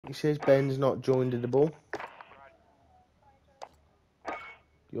He says Ben's not joined the ball.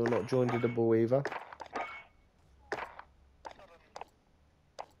 You're not joined the ball either.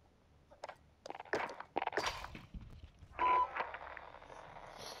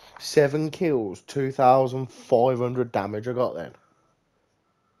 Seven kills, 2,500 damage I got then.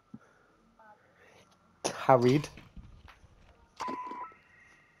 Carried.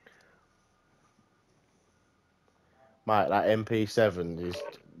 Mate, that MP7 is...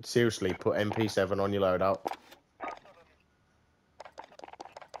 Seriously, put MP7 on your loadout.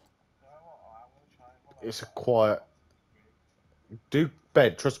 It's a quiet... Do,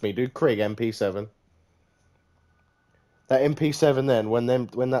 Ben, trust me, do Krieg MP7. That MP7 then,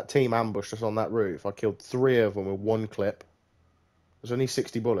 when that team ambushed us on that roof, I killed 3 of them with 1 clip. There's only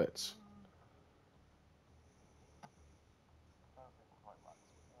 60 bullets.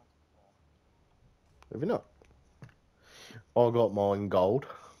 Have you not? I got mine gold.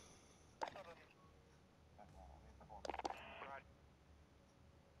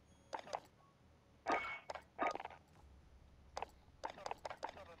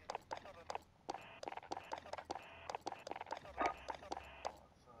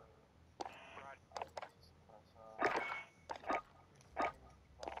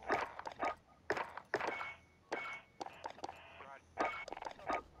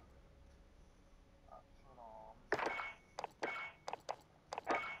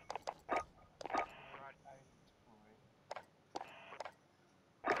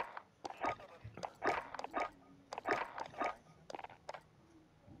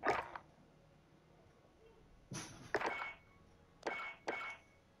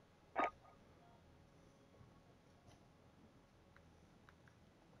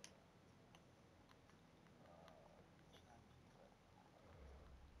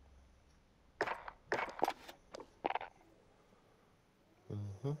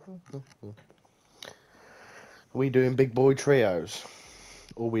 Are we doing big boy trios?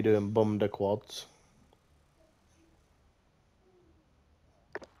 Or are we doing bumder quads?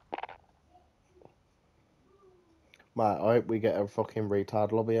 Mate, I hope we get a fucking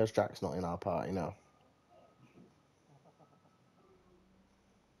retard lobby as Jack's not in our party now.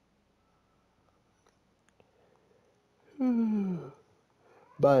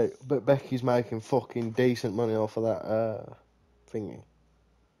 Mate, but Becky's making fucking decent money off of that thingy.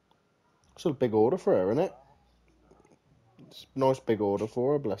 It's a big order for her, isn't it? It's a nice big order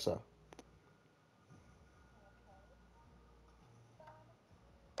for her, bless her.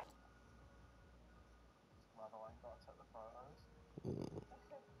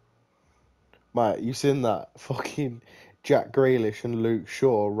 Mate, you seen that? Fucking Jack Grealish and Luke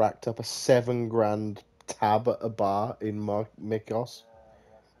Shaw racked up a $7,000 tab at a bar in Mykonos.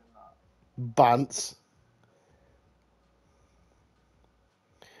 Bants.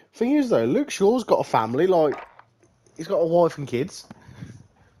 Thing is though, Luke Shaw's got a family, like, he's got a wife and kids.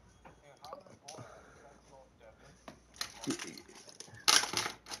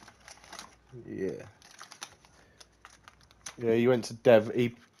 Yeah. Yeah, he went to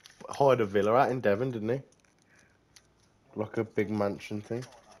he hired a villa out in Devon, didn't he? Like a big mansion thing.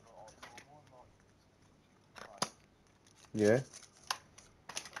 Yeah.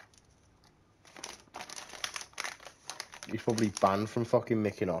 He's probably banned from fucking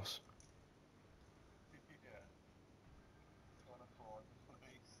Mykonos.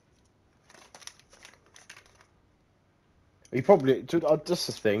 He probably, just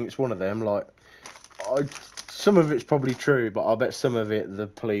the thing, it's one of them, like, some of it's probably true, but I bet some of it the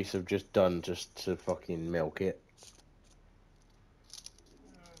police have just done just to fucking milk it.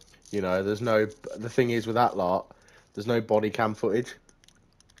 You know, the thing is with that lot, there's no body cam footage.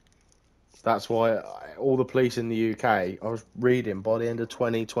 That's why all the police in the UK, I was reading, by the end of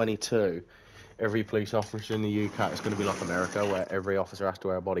 2022, every police officer in the UK is going to be like America, where every officer has to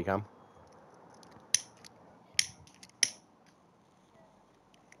wear a body cam.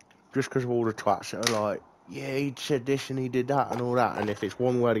 Just because of all the twats that are like, yeah, he said this and he did that and all that, and if it's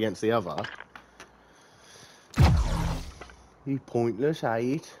one word against the other, he's pointless,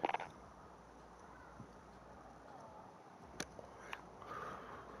 ain't it?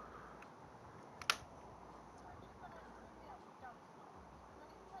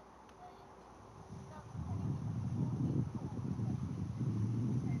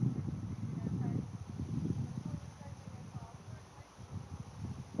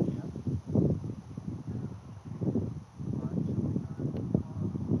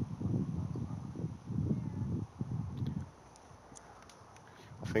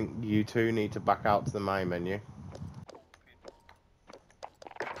 I think you two need to back out to the main menu.